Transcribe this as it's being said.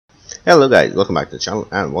Hello guys, welcome back to the channel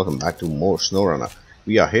and welcome back to more SnowRunner.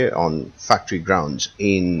 We are here on factory grounds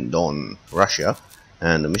in Don, Russia,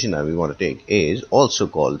 and the mission that we want to take is also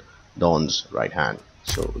called Don's right hand.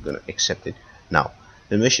 So we're going to accept it. Now,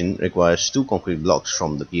 the mission requires 2 concrete blocks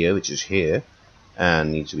from the pier, which is here,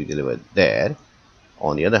 and needs to be delivered there.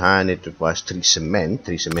 On the other hand, it requires 3 cement.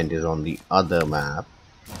 3 cement is on the other map,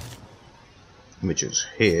 which is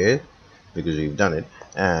here, because we've done it,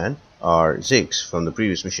 and our zigs from the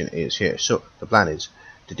previous mission is here. So the plan is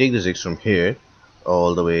to take the zigs from here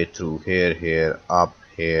all the way through here, up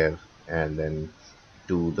here, and then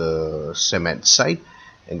to the cement site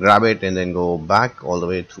and grab it, and then go back all the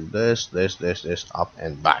way through this, up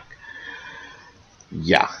and back.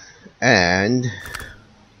 Yeah, and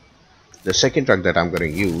the second truck that I'm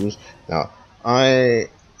going to use now, I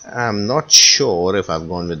am not sure if I've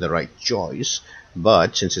gone with the right choice,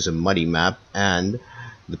 but since it's a muddy map and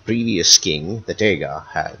the previous king, the Tega,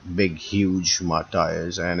 had big huge mud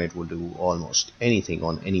tires and it would do almost anything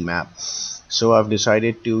on any map, so I've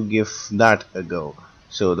decided to give that a go.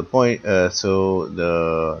 So the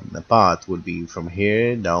the path would be from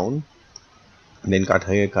here down, then cut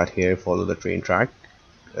here, follow the train track,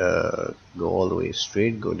 go all the way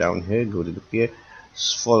straight, go down here, go to the pier,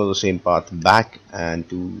 follow the same path back and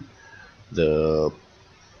to the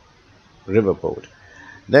river port.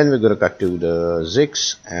 Then we're going to cut to the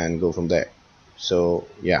zigs and go from there. So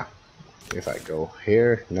yeah, if I go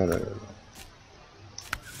here, no.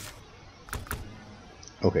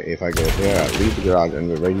 Okay, if I go here, I'll leave the garage and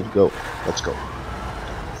we're ready to go. Let's go.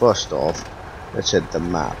 First off, let's hit the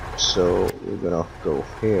map. So we're gonna go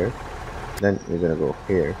here, then we're gonna go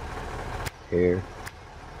here,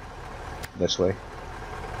 this way.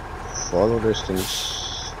 Follow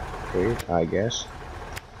distance straight, I guess,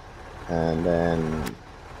 and then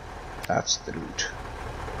that's the route.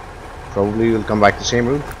 Probably we'll come back the same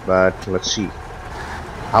route, but let's see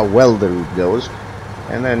how well the route goes,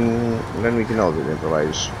 and then we can always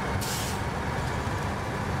improvise.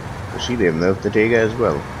 You see, they've nerfed the Tega as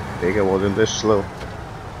well. Tega wasn't this slow.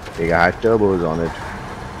 Tega had turbos on it.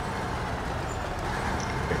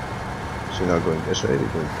 Okay. So we're not going this way,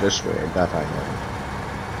 we're going this way, that I know.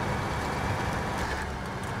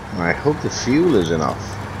 I hope the fuel is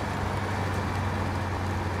enough.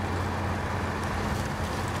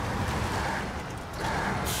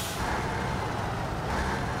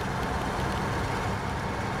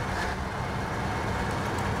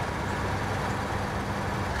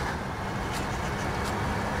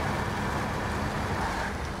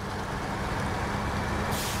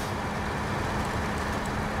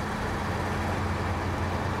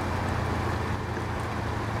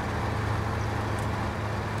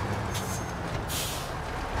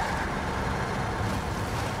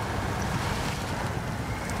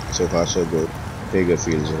 So far so good. Tega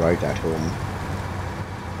feels right at home.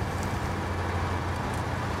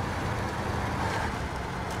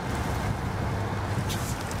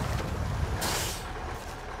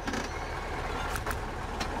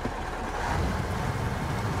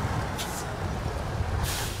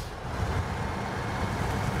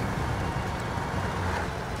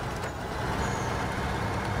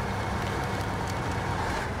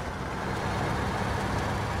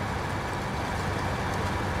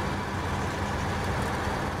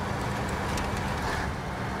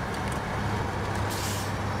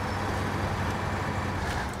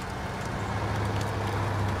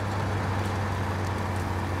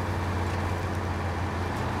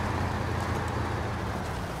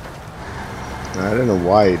 I don't know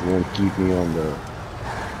why it won't keep me on the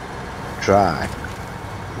track.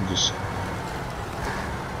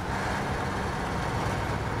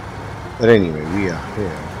 But anyway, we are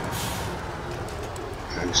here.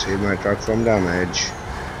 And save my truck from damage.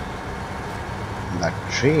 That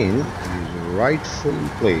train is rightfully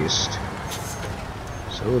placed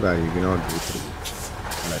so that you cannot go through.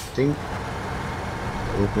 And I think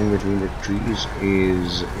the opening between the trees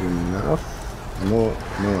is enough. No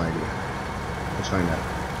idea. Let's find out.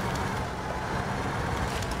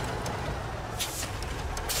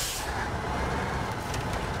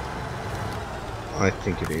 I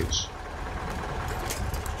think it is.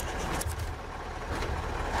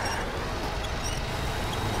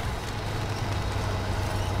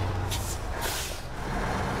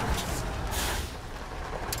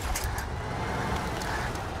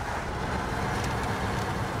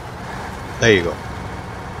 There you go.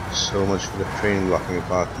 So much for the train blocking the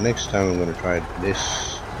path. Next time I'm going to try it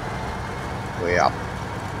this way up,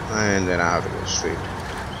 and then I have to go straight.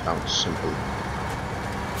 Sounds simple.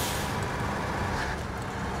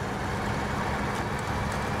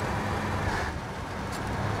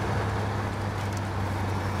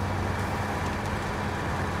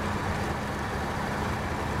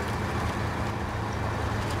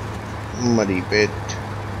 Muddy pit.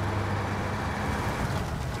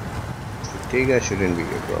 Tega shouldn't be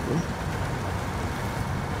a problem.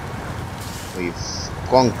 We've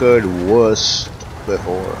conquered worse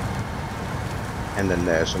before. And then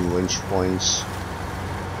there are some winch points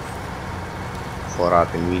for our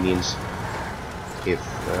convenience. If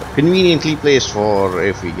conveniently placed for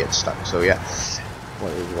if we get stuck. So yeah,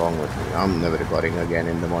 what is wrong with me? I'm never recording again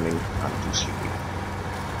in the morning. I'm too sleepy.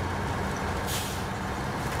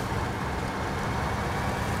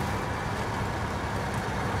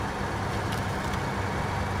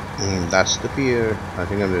 That's the pier. I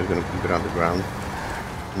think I'm just going to keep it on the ground,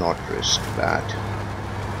 not risk that.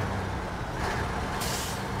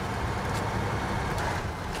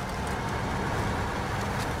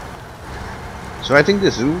 So I think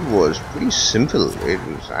this route was pretty simple. It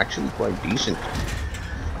was actually quite decent.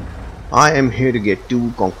 I am here to get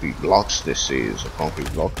 2 concrete blocks. This is a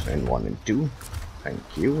concrete blocks and 1 and 2. Thank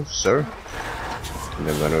you, sir. And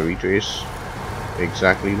I'm going to retrace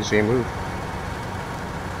exactly the same route.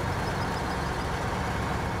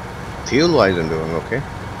 Fuel wise I'm doing okay.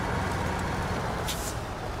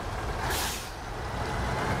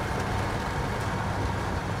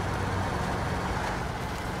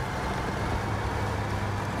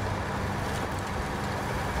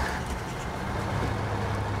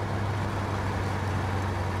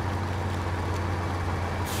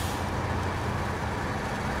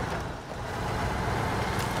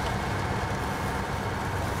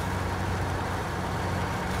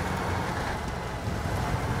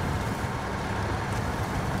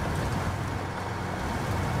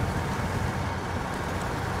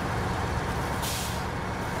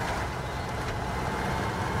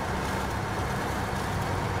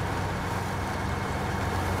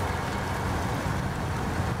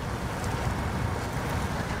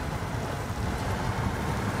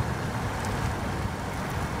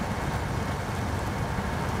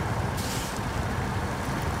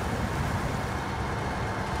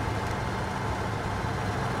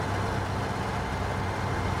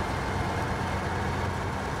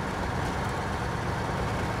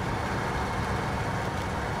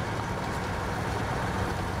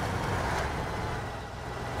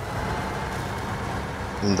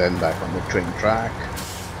 And then back on the train track.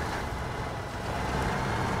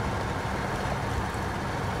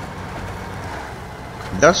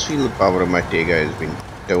 It does feel the power of my Tega has been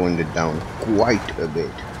toned it down quite a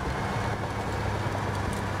bit.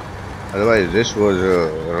 Otherwise this was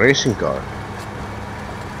a racing car.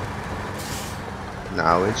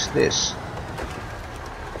 Now it's this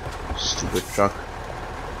stupid truck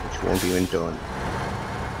which won't even turn.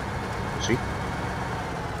 See?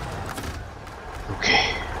 Okay.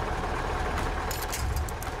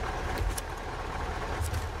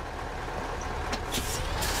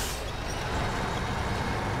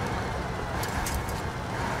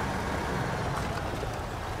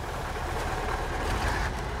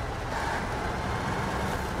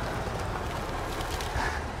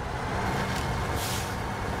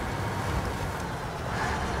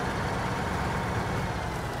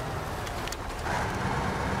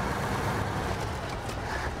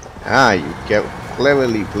 Ah, you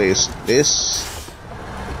cleverly placed this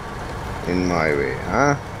in my way,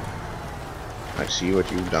 huh? I see what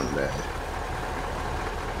you've done there.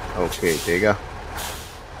 Okay, Tega.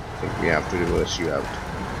 I think we have to reverse you out.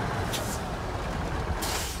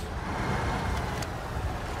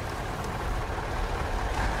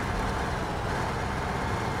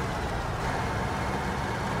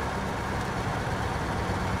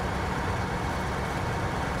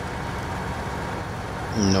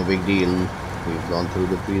 No big deal. We've gone through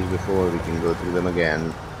the trees before, we can go through them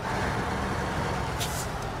again.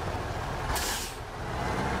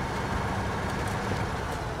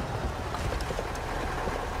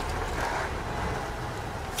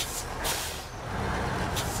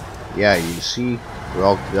 Yeah, you see,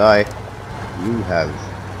 rock guy, you have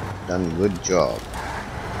done a good job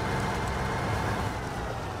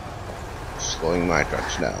slowing my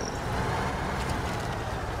trucks down.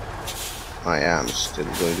 I am still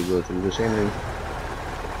going to go through the same route.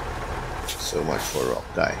 So much for rock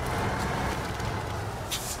guy.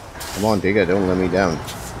 Come on, Digger, don't let me down.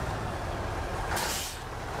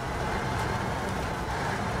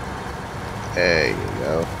 There you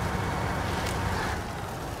go.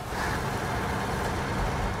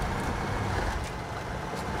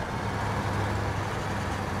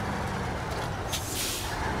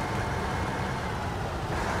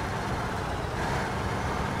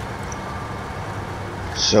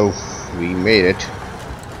 So, we made it.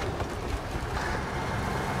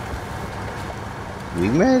 We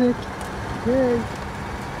made it. Yay.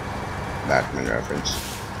 Batman reference.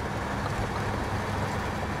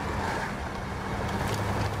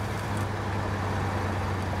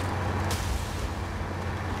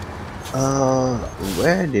 Uh,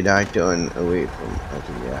 where did I turn away from? I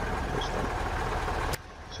think, yeah, this one.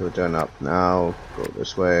 So turn up now, go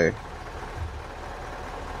this way.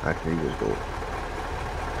 Actually, just go.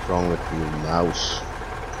 What's wrong with you, mouse?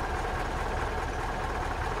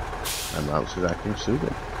 My mouse is acting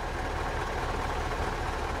stupid.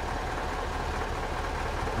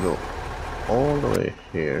 Go all the way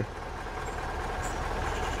here.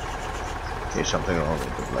 There's something wrong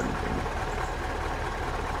with the bloody thing.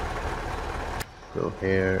 Go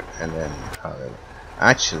here and then however.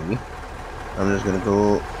 Actually, I'm just gonna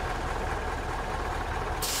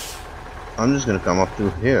come up to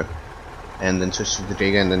here and then switch to the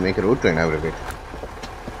Tega and then make a road train out of it.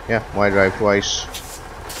 Yeah, why drive twice?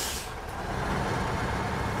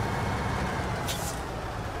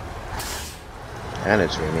 And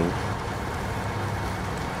it's raining.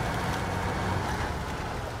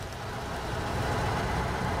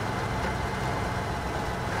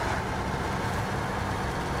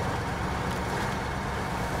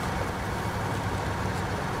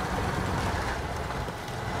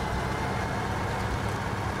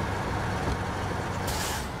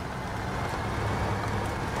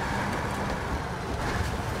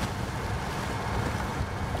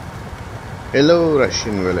 Hello,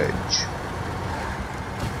 Russian village.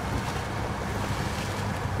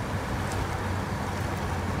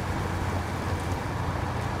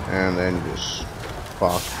 And then just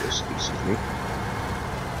park this decently.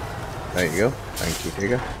 There you go. Thank you,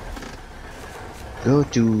 Tigger. Go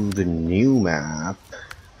to the new map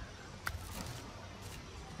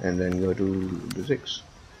and then go to the 6.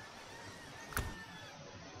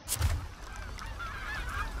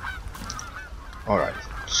 Alright,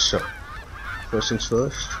 so first things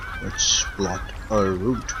first, let's plot a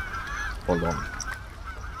route. Hold on.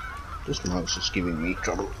 This mouse is giving me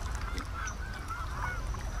trouble.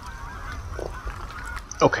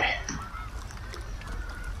 Okay.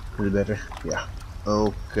 Is it better? Yeah.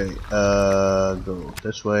 Okay. Go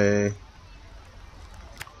this way.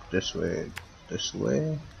 This way. This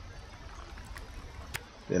way.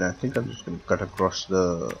 Then I think I'm just gonna cut across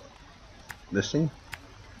this thing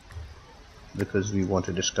because we want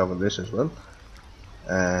to discover this as well.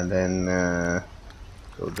 And then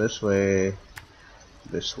go this way,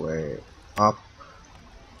 up,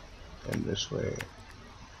 and this way,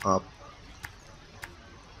 up.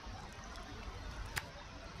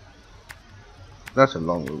 That's a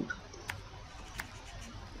long route.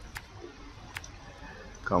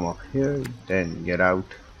 Come up here, then get out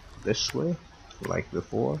this way, like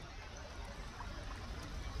before.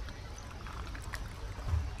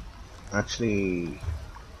 Actually,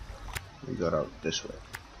 we got out this way.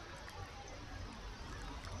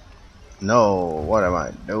 No, what am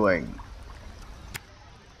I doing?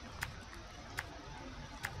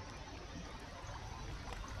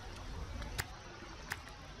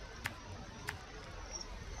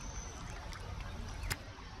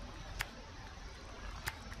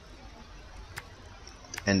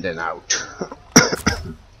 And then out.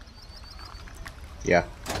 Yeah,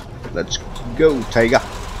 let's go, Tiger.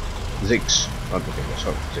 6, not the Tiger,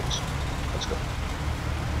 sorry, 6. Let's go.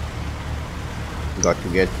 Got to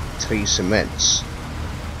get 3 cements.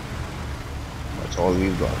 That's all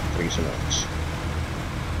we've got, 3 cements.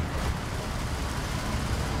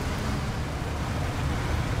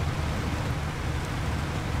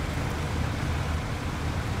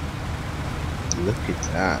 Look at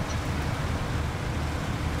that.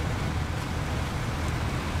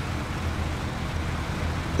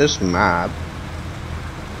 This map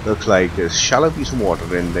looks like a shallow piece of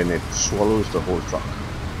water and then it swallows the whole truck.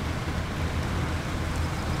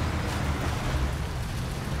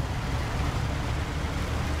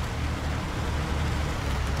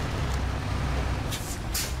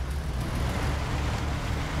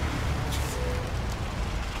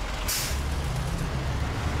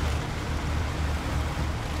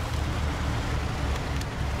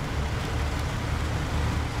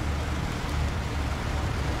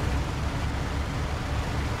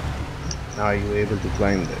 Are you able to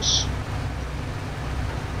climb this?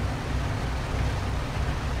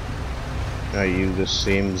 Are you the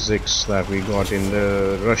same Zix that we got in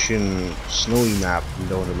the Russian snowy map?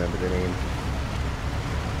 Don't remember the name.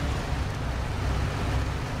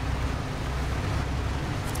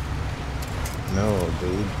 No,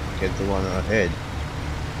 dude, get the one ahead.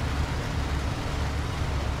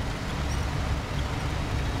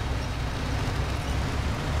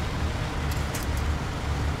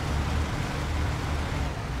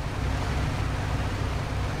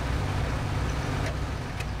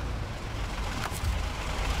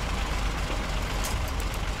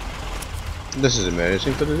 This is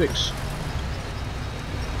embarrassing for the Zix.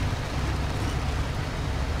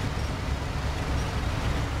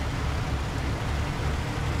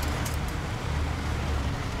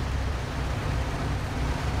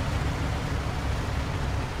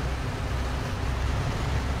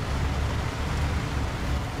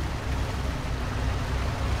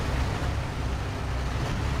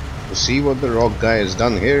 See what the rock guy has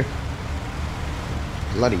done here?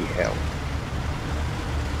 Bloody hell.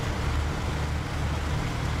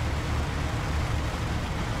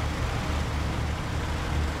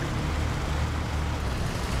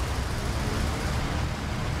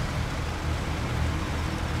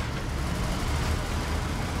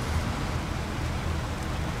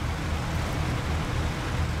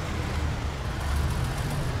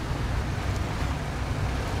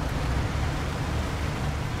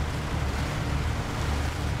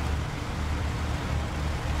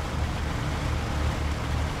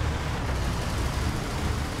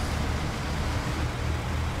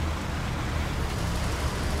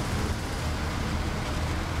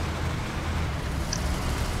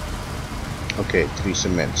 Okay, 3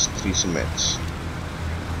 cements, 3 cements.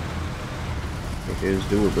 It is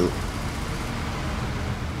doable.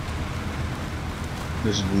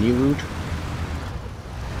 This is the new route.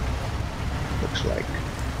 Looks like.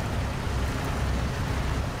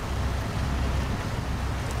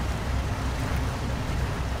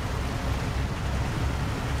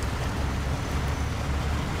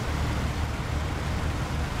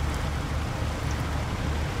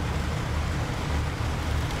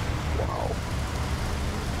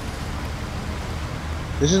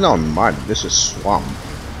 This is not mud, this is swamp.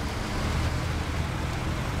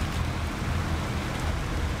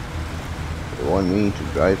 They want me to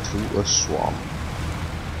drive through a swamp.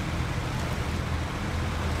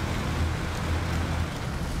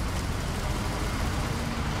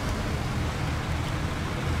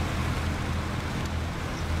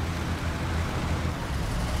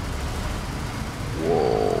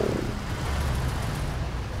 Whoa.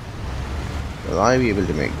 Will I be able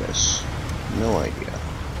to make this? No idea.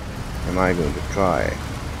 Am I going to try?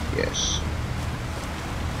 Yes.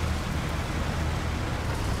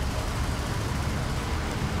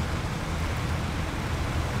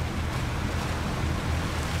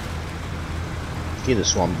 Okay, the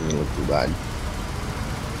swamp doesn't look too bad.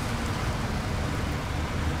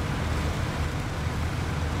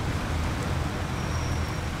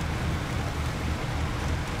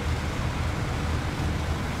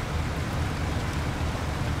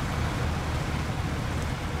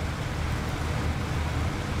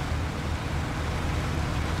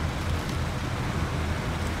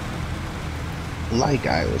 Like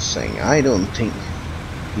I was saying, I don't think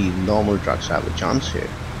the normal trucks have a chance here.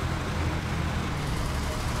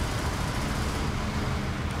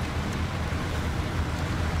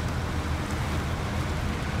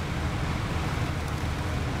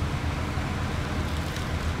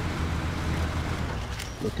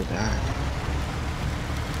 Look at that.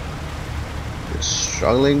 They're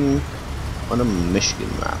struggling on a Michigan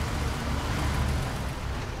map.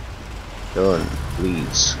 Turn,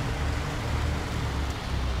 please.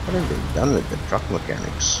 What have they done with the truck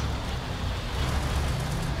mechanics?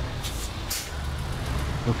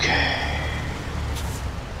 Okay.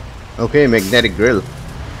 Okay, magnetic grill.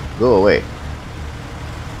 Go away.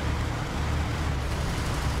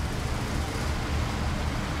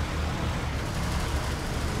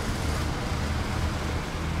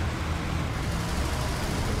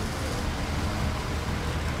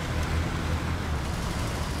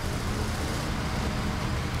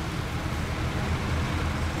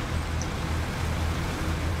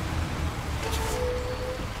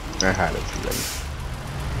 I had a feeling.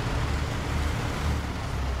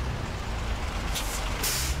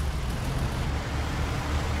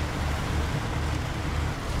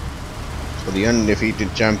 So the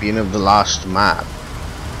undefeated champion of the last map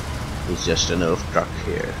is just an earth truck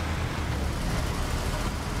here.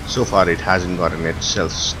 So far it hasn't gotten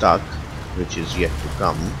itself stuck, which is yet to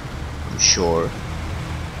come, I'm sure.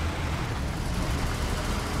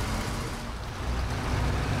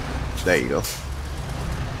 There you go.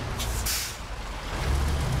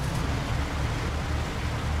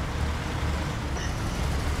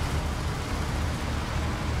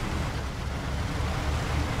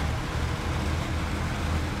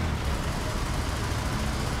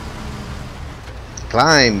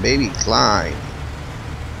 Climb, baby, climb.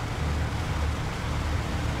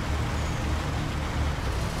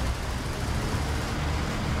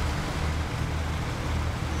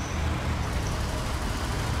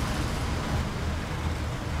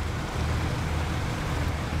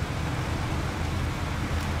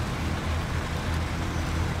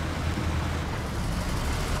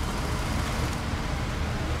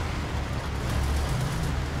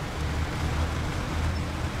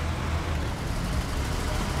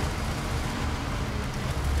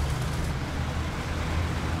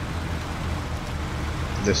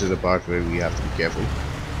 This is the part where we have to be careful.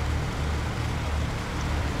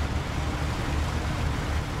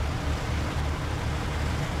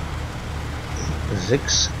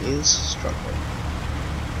 Zix is struggling.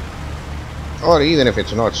 Or even if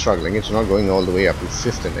it's not struggling, it's not going all the way up to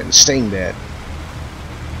 5th and then staying there.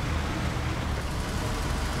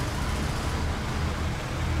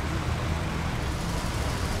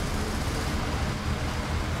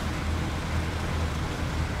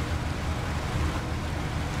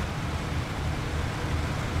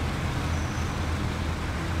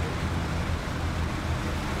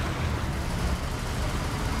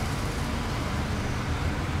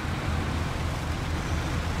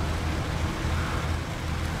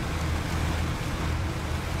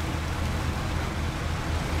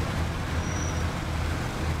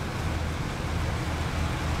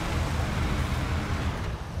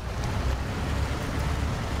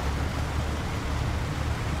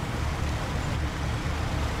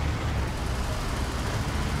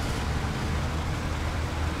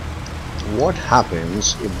 What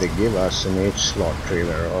happens if they give us an 8 slot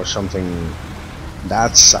trailer or something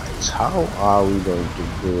that size? How are we going to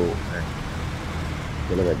go and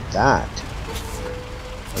deliver that?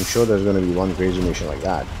 I'm sure there's going to be one crazy mission like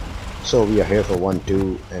that. So we are here for 1,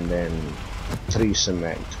 2 and then 3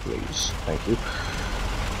 cement, please. Thank you.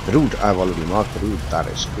 The route, I've already marked the route. That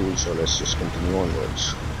is cool, so let's just continue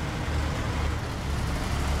onwards.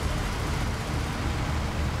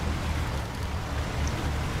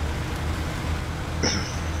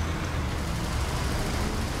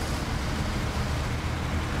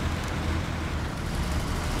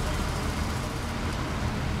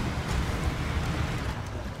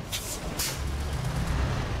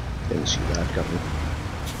 Didn't see that coming.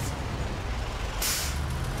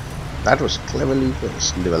 That was cleverly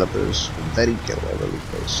placed. Developers very cleverly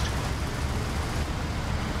placed.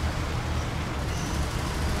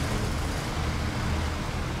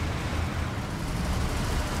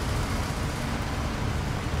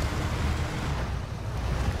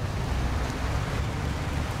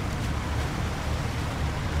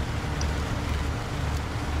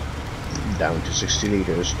 Down to 60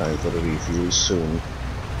 liters. Time for the refuel soon.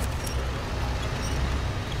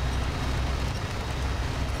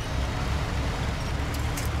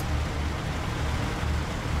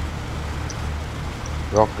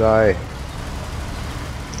 Rock guy,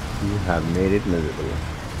 you have made it miserable.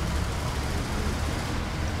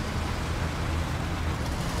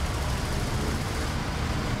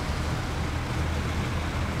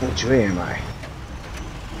 Which way am I?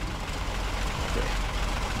 Okay.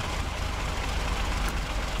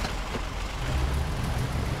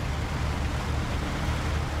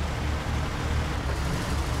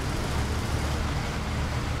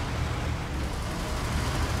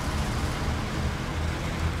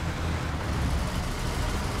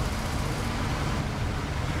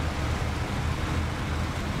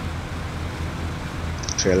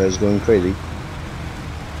 Trailer is going crazy.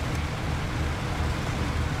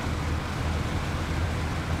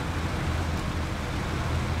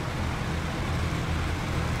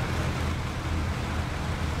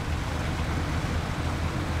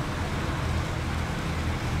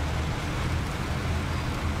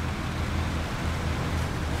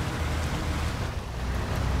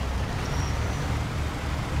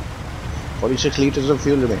 "46 liters of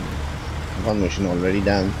fuel remain. One mission already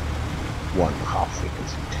done. One halfway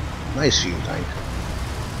complete. Nice fuel tank."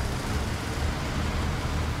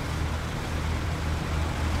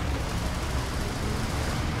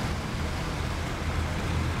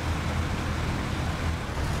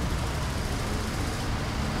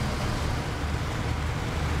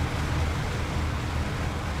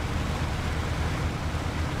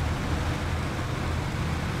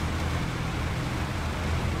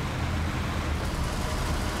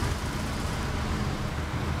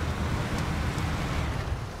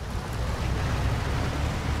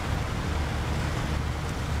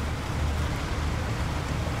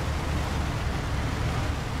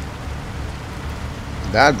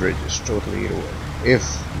 That bridge is totally ruined, if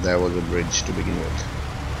there was a bridge to begin with.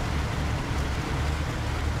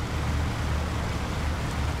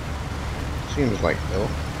 Seems like though.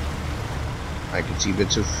 I can see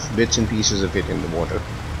bits and pieces of it in the water.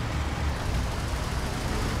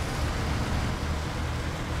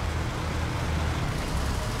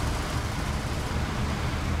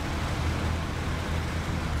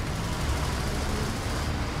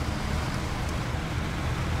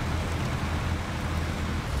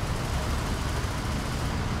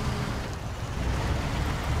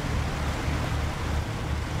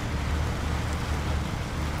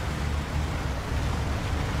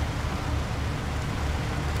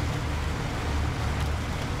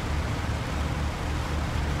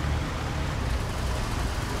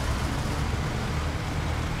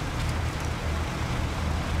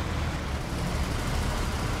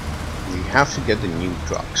 have to get the new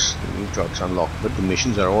trucks. The new trucks unlocked, but the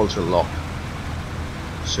missions are also locked.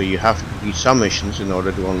 So you have to complete some missions in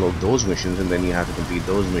order to unlock those missions, and then you have to complete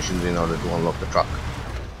those missions in order to unlock the truck.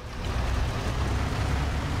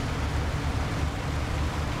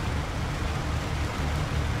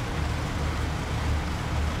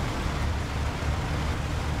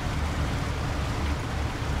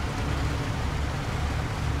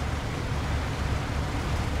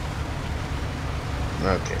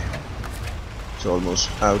 Okay, it's almost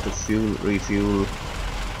out of fuel. Refuel.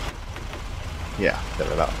 Yeah,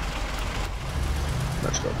 fill it up.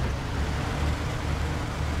 Let's go.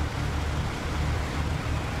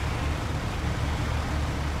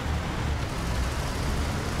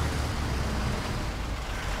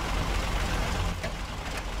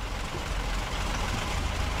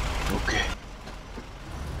 Okay.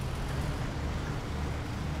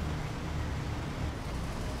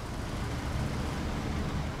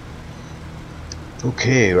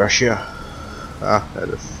 Okay, Russia. Ah,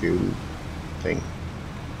 that's a fuel thing.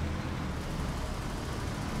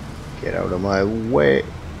 Get out of my way.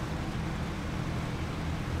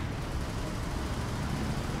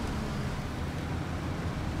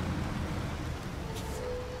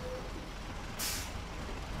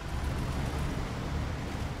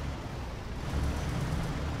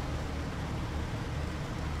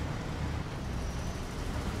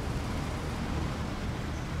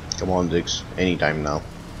 Come on, Dix. Anytime now.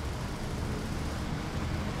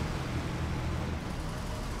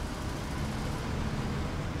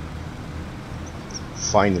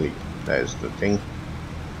 Finally, there's the thing.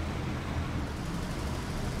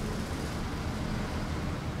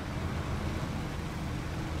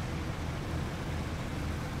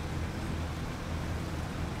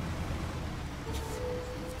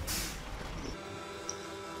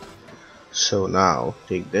 So now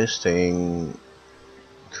take this thing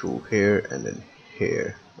through here and then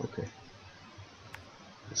here. Okay,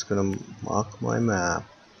 it's gonna mark my map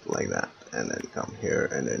like that, and then come here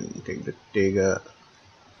and then take the digger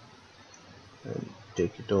and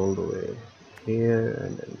take it all the way here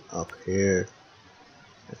and then up here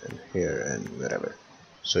and then here and wherever.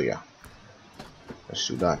 So yeah, let's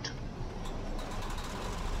do that.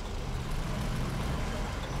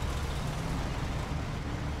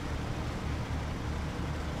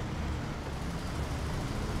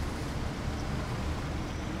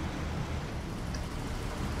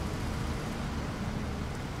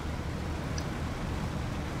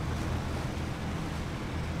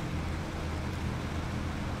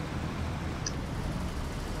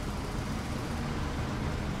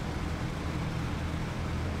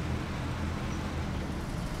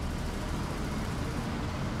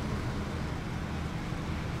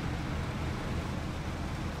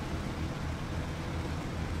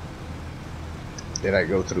 Did I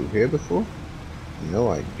go through here before?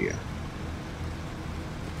 No idea.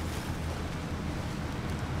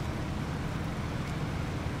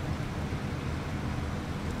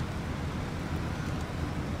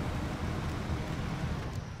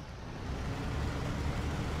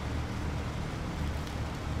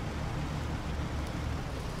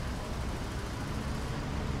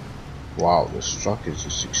 Wow, this truck is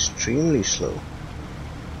just extremely slow.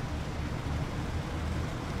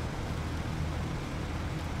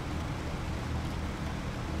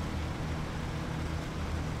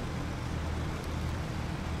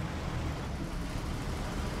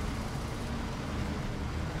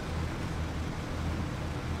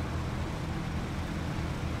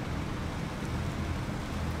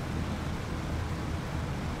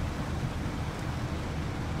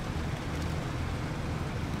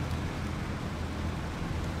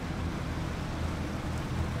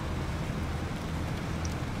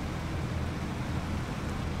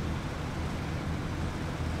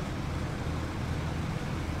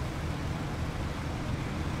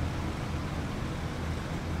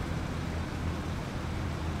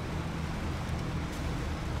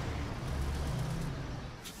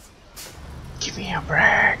 Give me a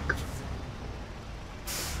break.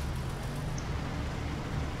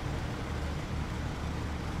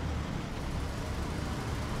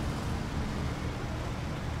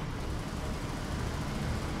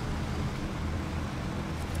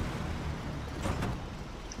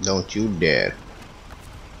 Don't you dare.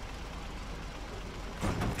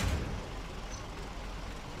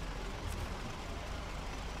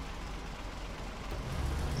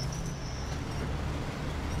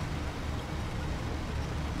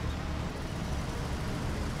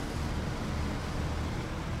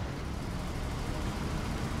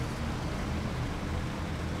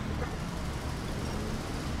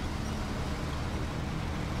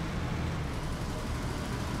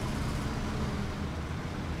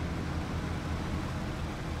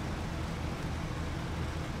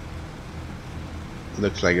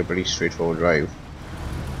 Looks like a pretty straightforward drive,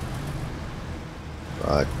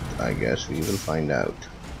 but I guess we will find out.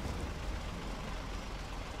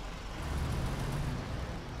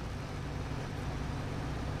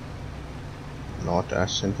 Not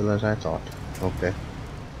as simple as I thought. Okay.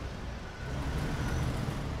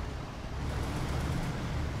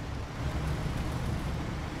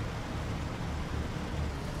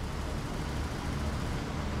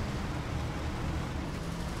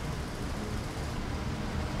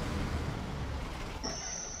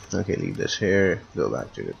 Okay, leave this here, go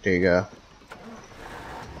back to the Tega.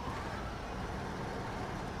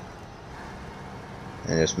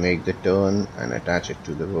 And just make the turn and attach it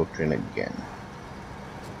to the road train again.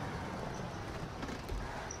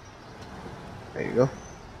 There you go.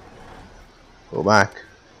 Go back,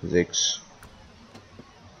 Zix.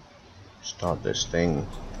 Start this thing.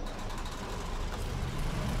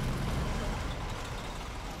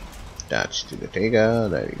 Attach to the Tega,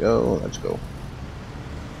 there you go, let's go.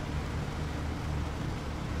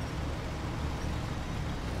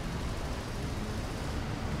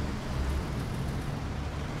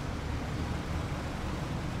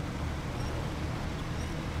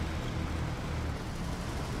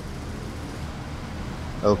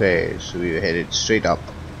 Okay, so we headed straight up.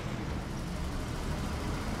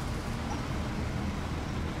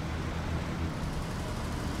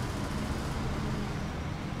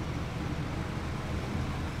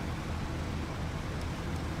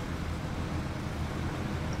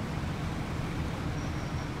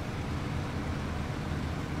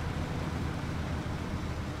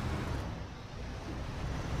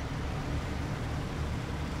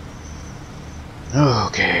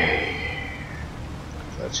 Okay.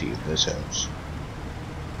 Let's see if this helps.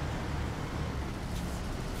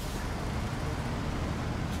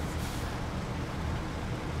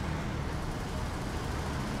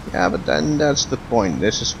 Yeah, but then that's the point.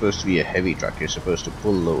 This is supposed to be a heavy truck. You're supposed to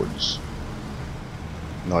pull loads,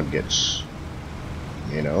 not get,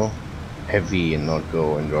 you know, heavy and not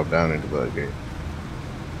go and drop down into burger.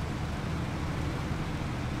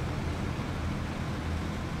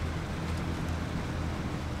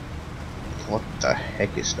 What the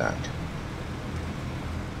heck is that?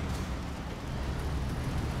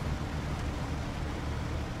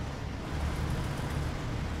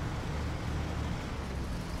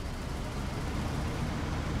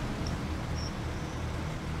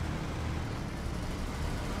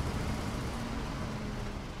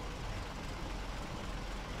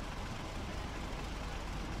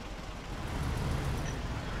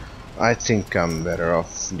 I think I'm better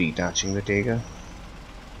off detaching the Tega.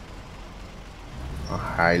 I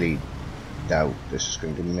highly doubt this is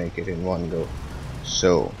going to make it in one go.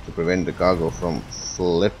 So, to prevent the cargo from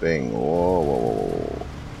flipping, whoa.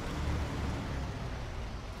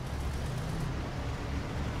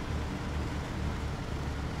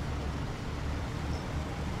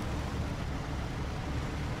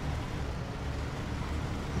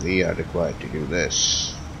 We are required to do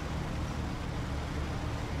this.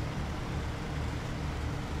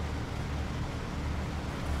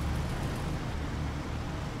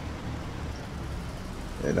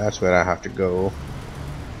 That's where I have to go.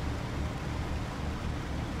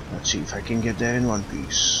 Let's see if I can get there in one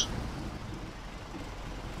piece.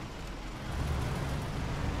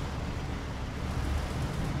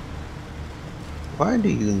 Why do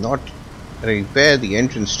you not repair the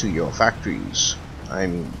entrance to your factories? I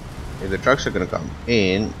mean, if the trucks are gonna come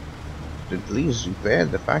in, at least repair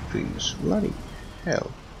the factories. Bloody hell.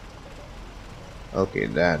 Okay,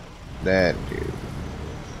 that dude.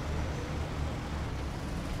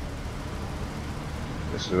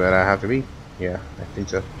 This is where I have to be? Yeah, I think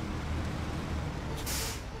so.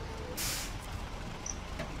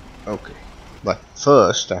 Okay, but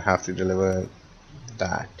first I have to deliver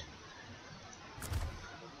that.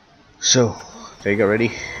 So, take it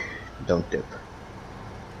ready, don't dip.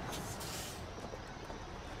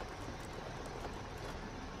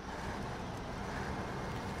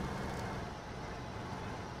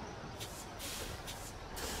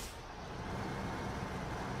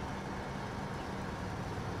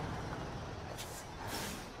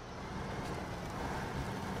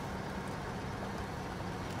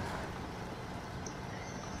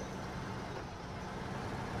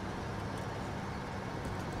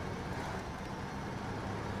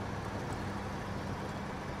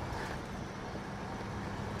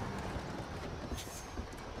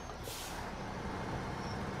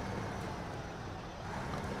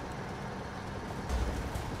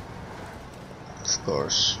 Of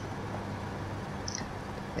course.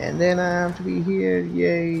 And then I have to be here,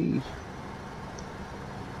 yay!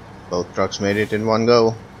 Both trucks made it in one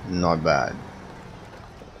go, not bad.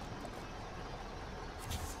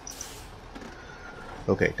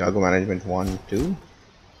 Okay, cargo management 1, 2,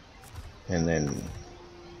 and then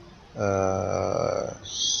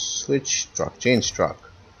switch truck, change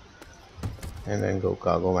truck, and then go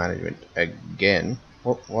cargo management again.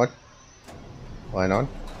 Oh, what? Why not?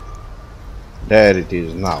 There it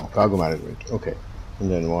is now, cargo management. Okay,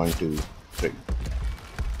 and then 1, 2, 3.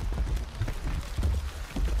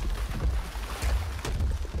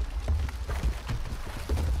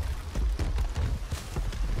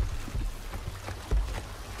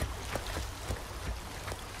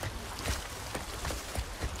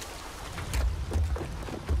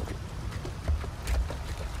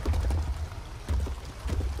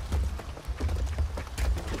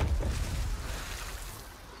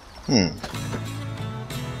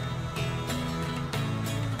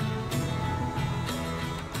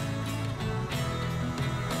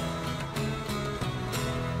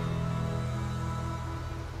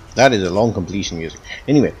 That is a long completion music.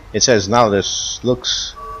 Anyway, it says now this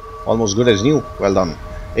looks almost good as new. Well done.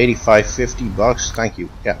 85.50 bucks. Thank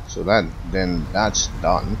you. Yeah, so then that's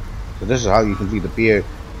done. So this is how you complete the beer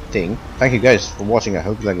thing. Thank you guys for watching. I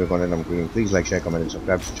hope you like the content I'm creating. Please like, share, comment, and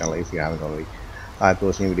subscribe to the channel if you haven't already. I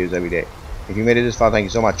post new videos every day. If you made it this far, thank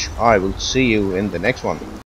you so much. I will see you in the next one.